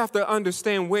 And you have to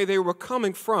understand where they were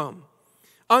coming from.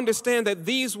 Understand that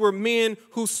these were men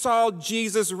who saw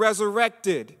Jesus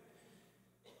resurrected.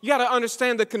 You got to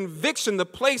understand the conviction, the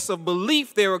place of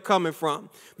belief they were coming from.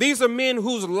 These are men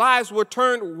whose lives were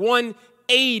turned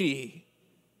 180.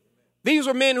 These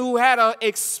are men who had an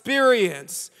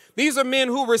experience. These are men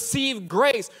who received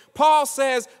grace. Paul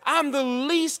says, I'm the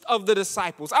least of the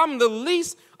disciples. I'm the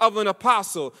least of an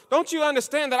apostle. Don't you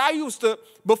understand that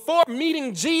before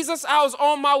meeting Jesus, I was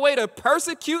on my way to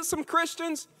persecute some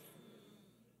Christians?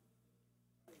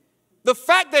 The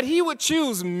fact that he would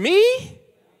choose me?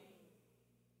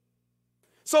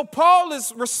 So Paul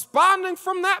is responding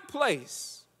from that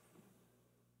place.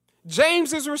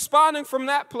 James is responding from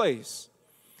that place.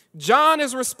 John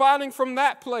is responding from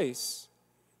that place.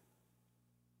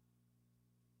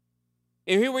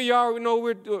 And here we are,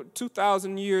 we're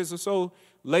 2,000 years or so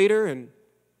later, and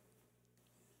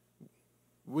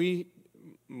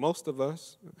most of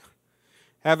us,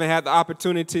 haven't had the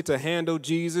opportunity to handle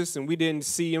Jesus, and we didn't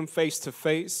see him face to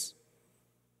face.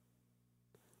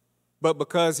 But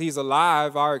because he's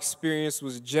alive, our experience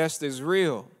was just as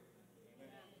real.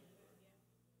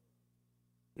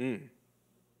 I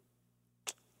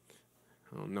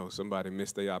don't know, somebody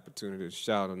missed the opportunity to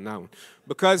shout on that one.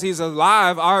 Because he's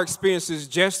alive, our experience is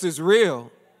just as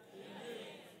real.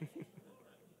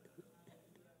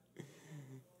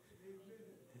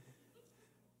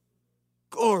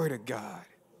 Glory to God.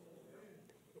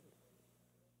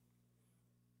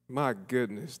 My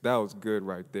goodness, that was good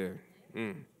right there.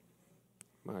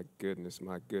 My goodness,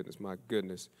 my goodness, my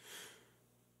goodness.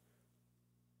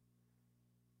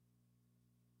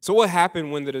 So what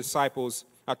happened when the disciples,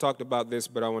 I talked about this,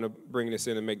 but I want to bring this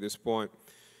in and make this point.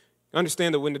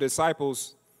 Understand that when the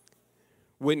disciples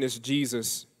witnessed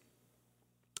Jesus,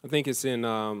 I think it's in,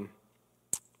 the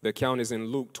account is in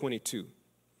Luke 22.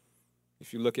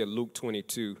 If you look at Luke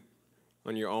 22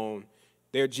 on your own,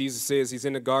 there Jesus says he's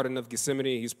in the Garden of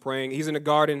Gethsemane, he's praying. He's in the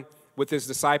garden with his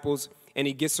disciples, and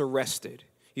he gets arrested.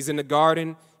 He's in the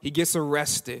garden, he gets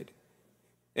arrested.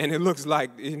 And it looks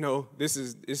like, this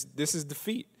is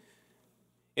defeat.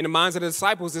 In the minds of the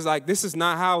disciples, it's like, this is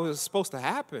not how it was supposed to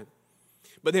happen.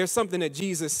 But there's something that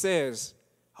Jesus says,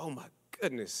 oh my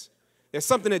goodness. There's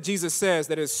something that Jesus says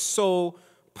that is so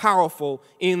powerful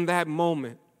in that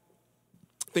moment.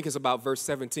 I think it's about verse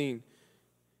 17.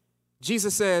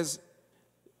 Jesus says,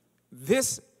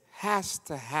 this has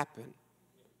to happen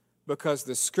because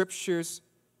the scriptures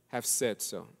have said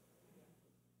so.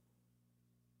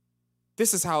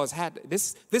 This is how it's had.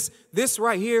 This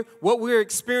right here, what we're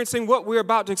experiencing, what we're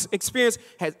about to experience,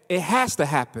 it has to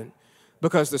happen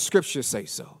because the scriptures say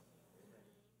so.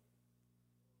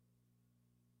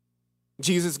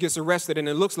 Jesus gets arrested, and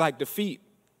it looks like defeat.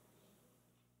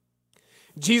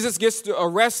 Jesus gets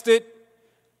arrested.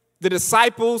 The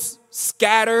disciples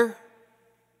scatter.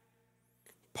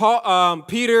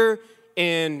 Peter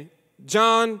and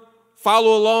John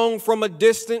follow along from a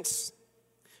distance.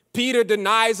 Peter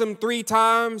denies him 3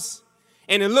 times,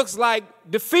 and it looks like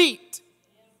defeat.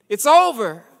 It's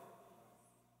over.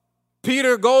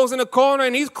 Peter goes in a corner,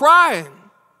 and he's crying.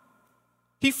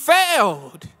 He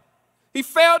failed. He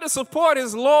failed to support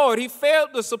his Lord. He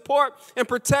failed to support and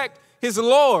protect his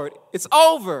Lord. It's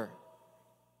over.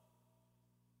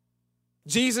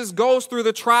 Jesus goes through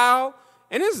the trial,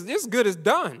 and it's good as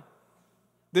done.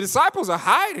 The disciples are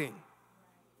hiding.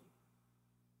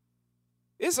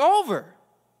 It's over.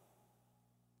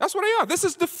 That's what they are. This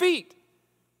is defeat.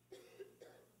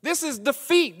 This is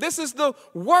defeat. This is the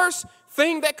worst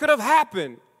thing that could have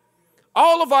happened.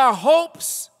 All of our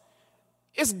hopes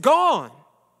is gone.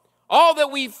 All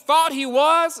that we thought he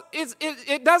was,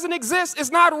 it doesn't exist. It's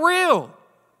not real.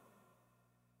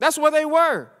 That's where they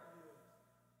were.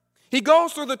 He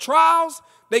goes through the trials.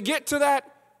 They get to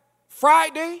that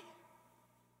Friday.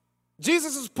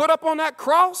 Jesus is put up on that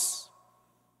cross.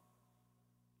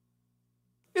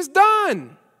 It's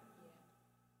done.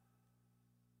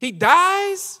 He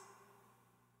dies.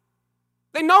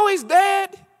 They know he's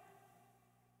dead.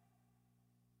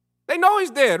 They know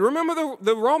he's dead. Remember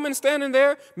the Roman standing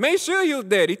there? Made sure he was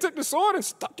dead. He took the sword and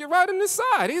stuck it right in the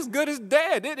side. He's good as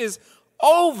dead. It is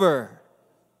over.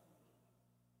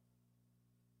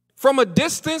 From a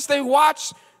distance, they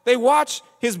watch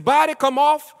his body come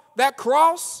off that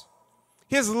cross.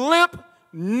 His limp,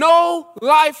 no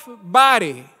life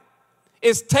body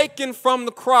is taken from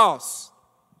the cross.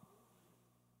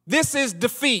 This is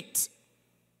defeat.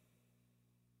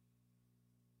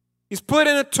 He's put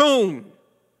in a tomb.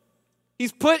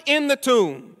 He's put in the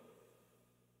tomb.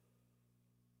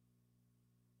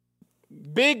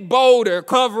 Big boulder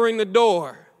covering the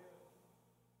door.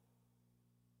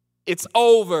 It's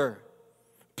over.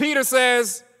 Peter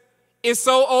says, it's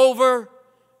so over,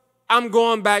 I'm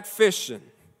going back fishing.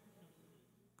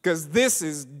 Because this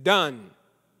is done.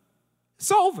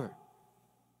 It's over.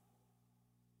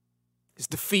 It's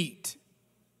defeat.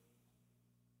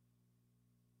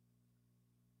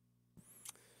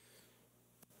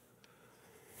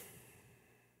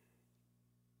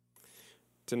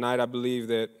 Tonight, I believe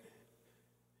that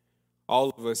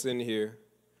all of us in here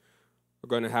are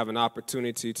going to have an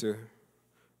opportunity to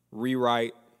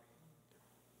rewrite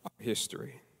our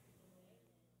history.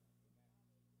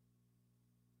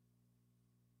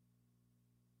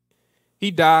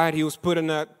 He died. He was put in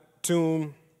that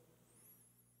tomb.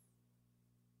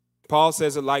 Paul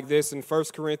says it like this in 1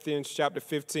 Corinthians chapter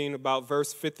 15, about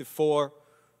verse 54.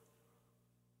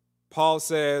 Paul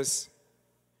says,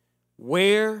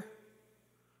 "Where,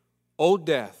 O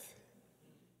death,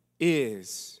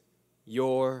 is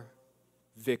your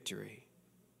victory?"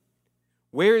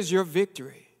 Where is your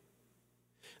victory?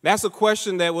 That's a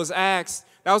question that was asked.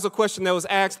 That was a question that was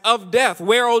asked of death.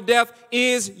 Where, O death,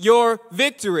 is your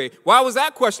victory? Why was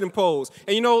that question posed?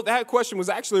 And you know, that question was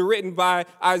actually written by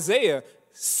Isaiah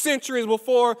centuries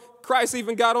before Christ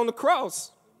even got on the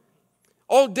cross.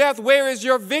 O death, where is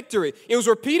your victory? It was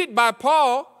repeated by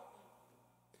Paul.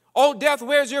 O death,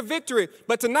 where's your victory?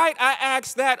 But tonight I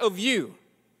ask that of you.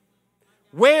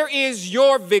 Where is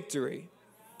your victory?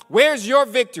 Where's your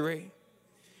victory?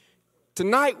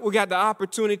 Tonight we got the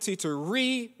opportunity to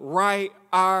rewrite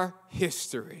our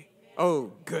history.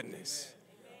 Oh, goodness.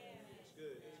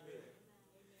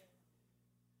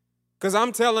 Because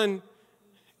I'm telling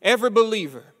every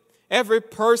believer, every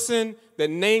person that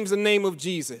names the name of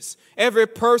Jesus, every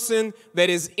person that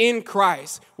is in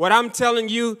Christ, what I'm telling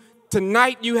you,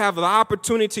 tonight you have the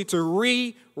opportunity to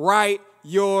rewrite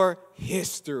your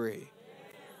history.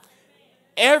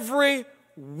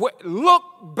 Look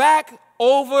back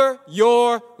over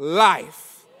your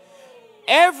life.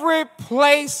 Every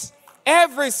place,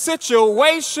 every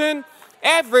situation,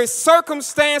 every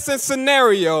circumstance and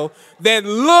scenario that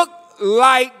looked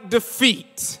like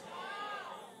defeat.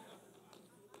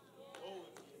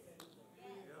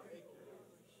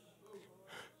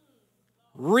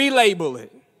 Relabel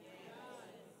it.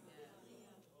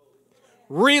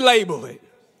 Relabel it.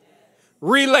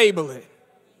 Relabel it.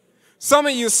 Some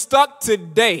of you stuck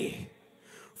today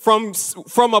from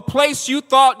a place you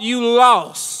thought you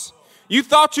lost. You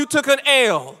thought you took an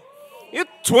L.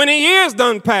 20 years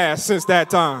done passed since that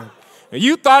time. And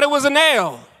you thought it was an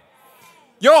L.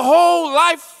 Your whole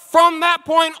life from that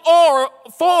point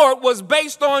forward was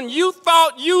based on you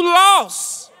thought you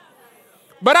lost.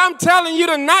 But I'm telling you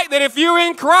tonight that if you're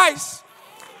in Christ,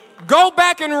 go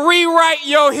back and rewrite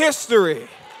your history.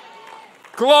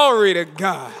 Glory to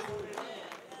God.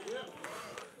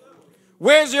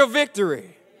 Where's your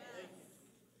victory?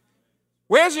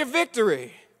 Where's your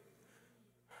victory?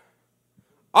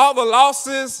 All the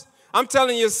losses, I'm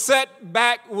telling you,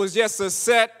 setback was just a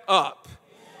set up.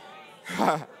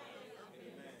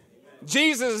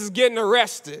 Jesus is getting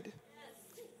arrested.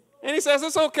 And he says,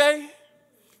 it's okay.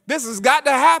 This has got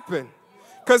to happen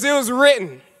because it was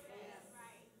written.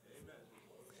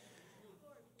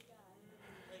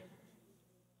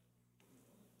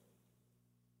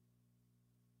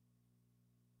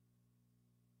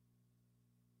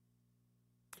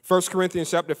 First Corinthians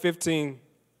chapter 15.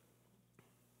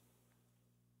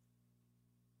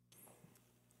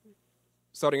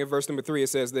 Starting at verse number 3, it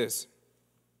says this.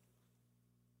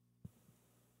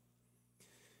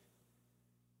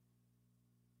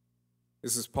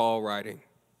 This is Paul writing.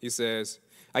 He says,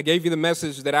 I gave you the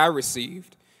message that I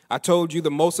received. I told you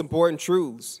the most important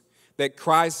truths, that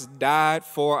Christ died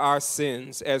for our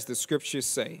sins, as the scriptures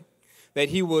say, that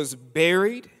he was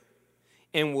buried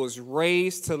and was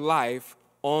raised to life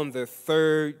on the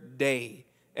third day,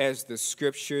 as the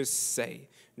scriptures say.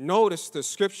 Notice the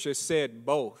scripture said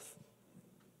both.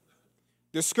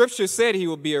 The scripture said he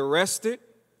would be arrested,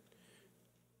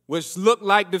 which looked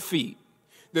like defeat.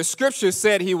 The scripture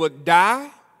said he would die,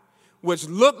 which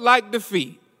looked like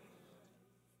defeat.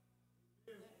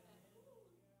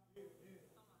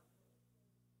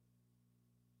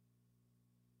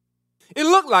 It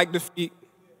looked like defeat.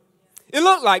 It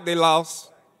looked like they lost.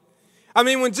 I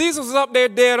mean, when Jesus was up there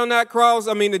dead on that cross,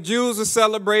 I mean, the Jews were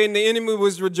celebrating. The enemy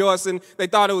was rejoicing. They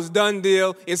thought it was done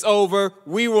deal. It's over.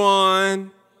 We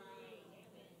won.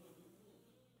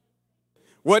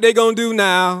 What they gonna do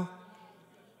now?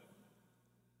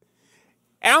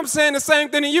 And I'm saying the same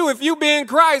thing to you. If you be in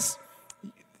Christ,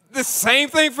 the same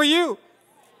thing for you.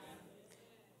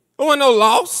 There wasn't no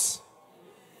loss.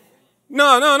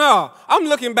 No. I'm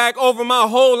looking back over my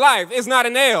whole life. It's not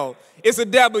an L. It's a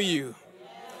W.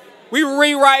 We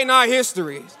rewriting our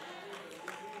histories.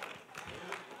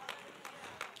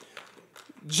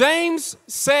 James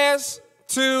says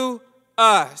to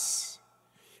us,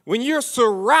 when you're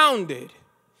surrounded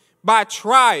by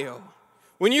trial,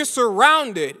 when you're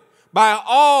surrounded by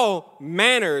all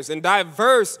manners and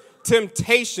diverse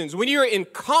temptations, when you're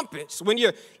encompassed, when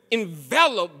you're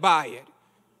enveloped by it,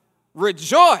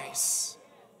 rejoice.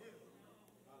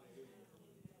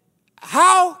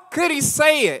 How could he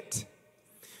say it?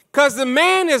 Because the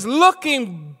man is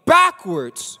looking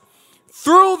backwards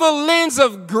through the lens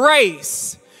of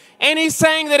grace. And he's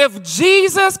saying that if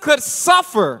Jesus could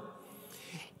suffer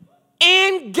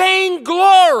and gain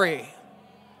glory,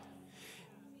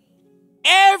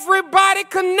 everybody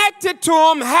connected to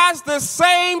him has the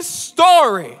same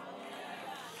story.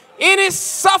 It is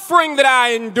suffering that I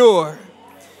endure.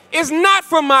 It's not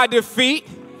for my defeat,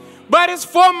 but it's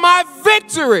for my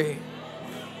victory.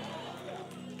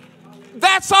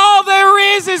 That's all there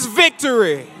is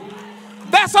victory.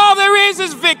 That's all there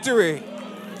is victory.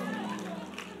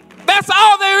 That's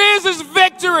all there is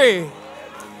victory.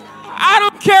 I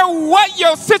don't care what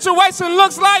your situation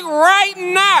looks like right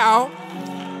now.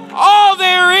 All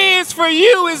there is for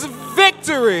you is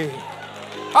victory.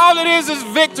 All it is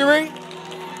victory.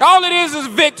 All it is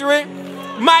victory.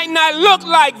 Might not look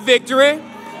like victory,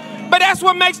 but that's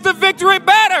what makes the victory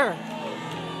better.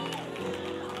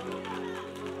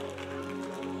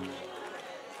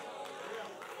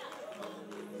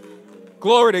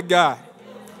 Glory to God.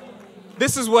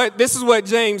 This is what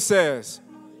James says.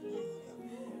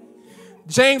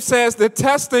 James says the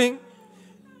testing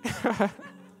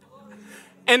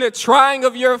and the trying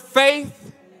of your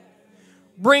faith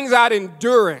brings out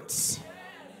endurance.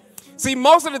 See,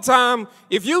 most of the time,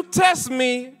 if you test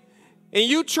me and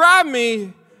you try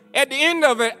me, at the end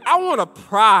of it, I want a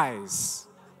prize.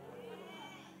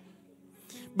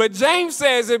 But James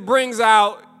says it brings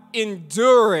out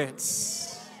endurance.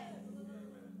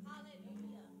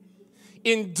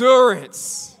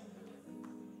 Endurance.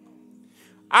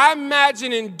 I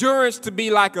imagine endurance to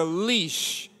be like a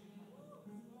leash.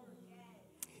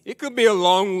 It could be a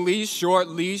long leash, short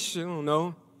leash, I don't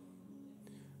know.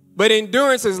 But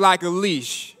endurance is like a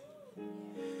leash.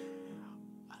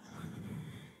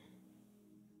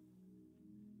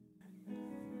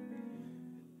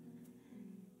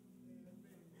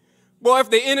 Boy, if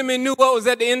the enemy knew what was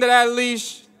at the end of that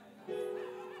leash,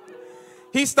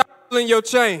 he started pulling your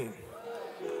chain.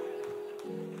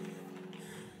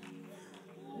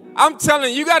 I'm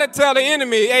telling you, you got to tell the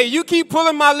enemy, hey, you keep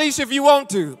pulling my leash if you want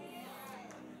to.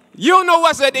 You don't know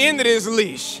what's at the end of this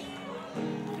leash.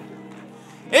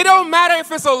 It don't matter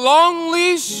if it's a long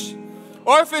leash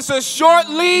or if it's a short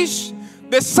leash.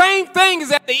 The same thing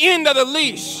is at the end of the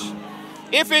leash.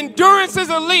 If endurance is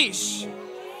a leash,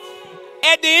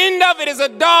 at the end of it is a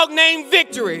dog named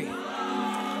Victory.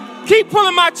 Keep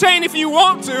pulling my chain if you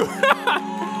want to.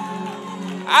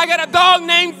 I got a dog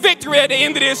named Victory at the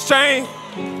end of this chain.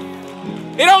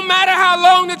 It don't matter how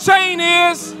long the chain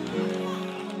is.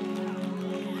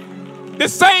 The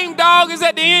same dog is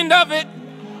at the end of it.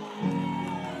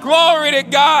 Glory to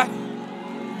God.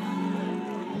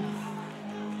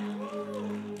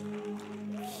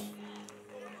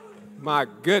 My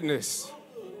goodness.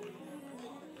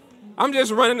 I'm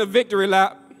just running the victory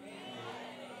lap.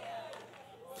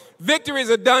 Victory is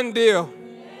a done deal.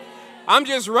 I'm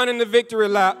just running the victory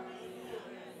lap.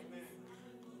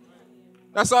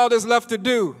 That's all that's left to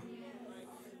do.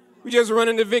 We're just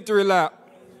running the victory lap.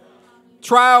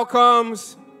 Trial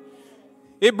comes.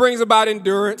 It brings about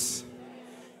endurance.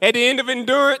 At the end of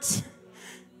endurance,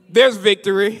 there's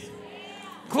victory.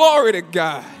 Glory to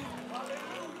God.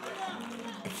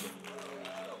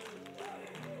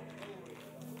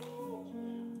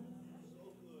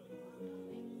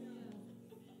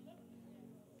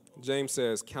 James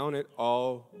says, count it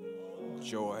all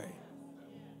joy.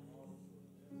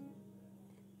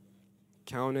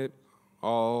 Count it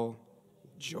all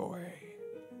joy.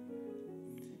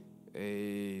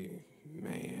 Amen.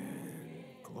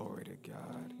 Glory to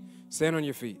God. Stand on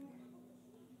your feet.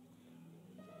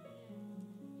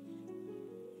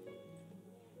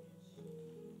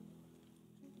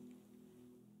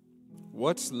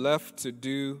 What's left to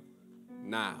do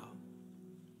now?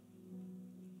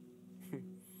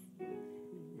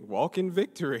 Walk in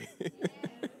victory.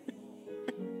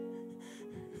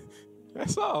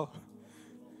 That's all.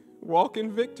 Walk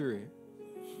in victory.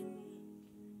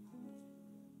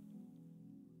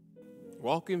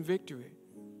 Walk in victory.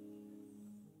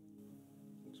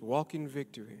 Just walk in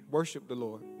victory. Worship the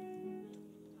Lord.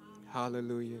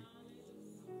 Hallelujah.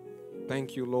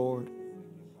 Thank you, Lord.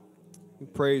 We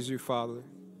praise you, Father.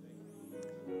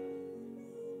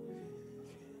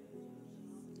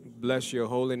 Bless your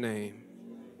holy name.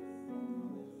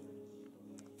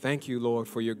 Thank you, Lord,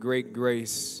 for your great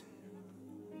grace.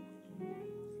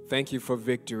 Thank you for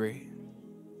victory.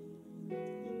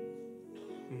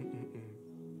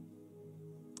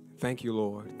 Thank you,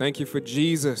 Lord. Thank you for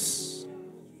Jesus.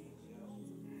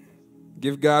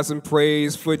 Give God some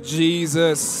praise for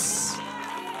Jesus.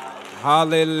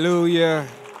 Hallelujah.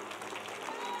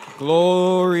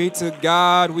 Glory to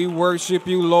God. We worship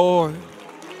you, Lord.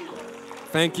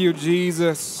 Thank you,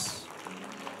 Jesus.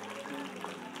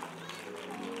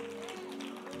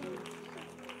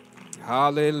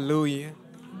 Hallelujah.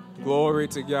 Glory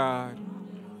to God.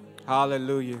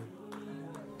 Hallelujah.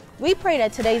 We pray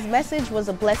that today's message was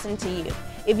a blessing to you.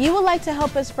 If you would like to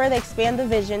help us further expand the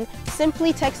vision,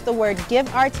 simply text the word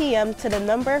GIVE-RTM to the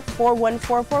number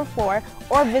 41444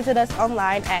 or visit us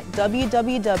online at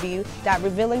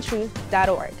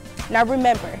www.revealingtruth.org. Now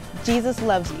remember, Jesus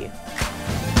loves you.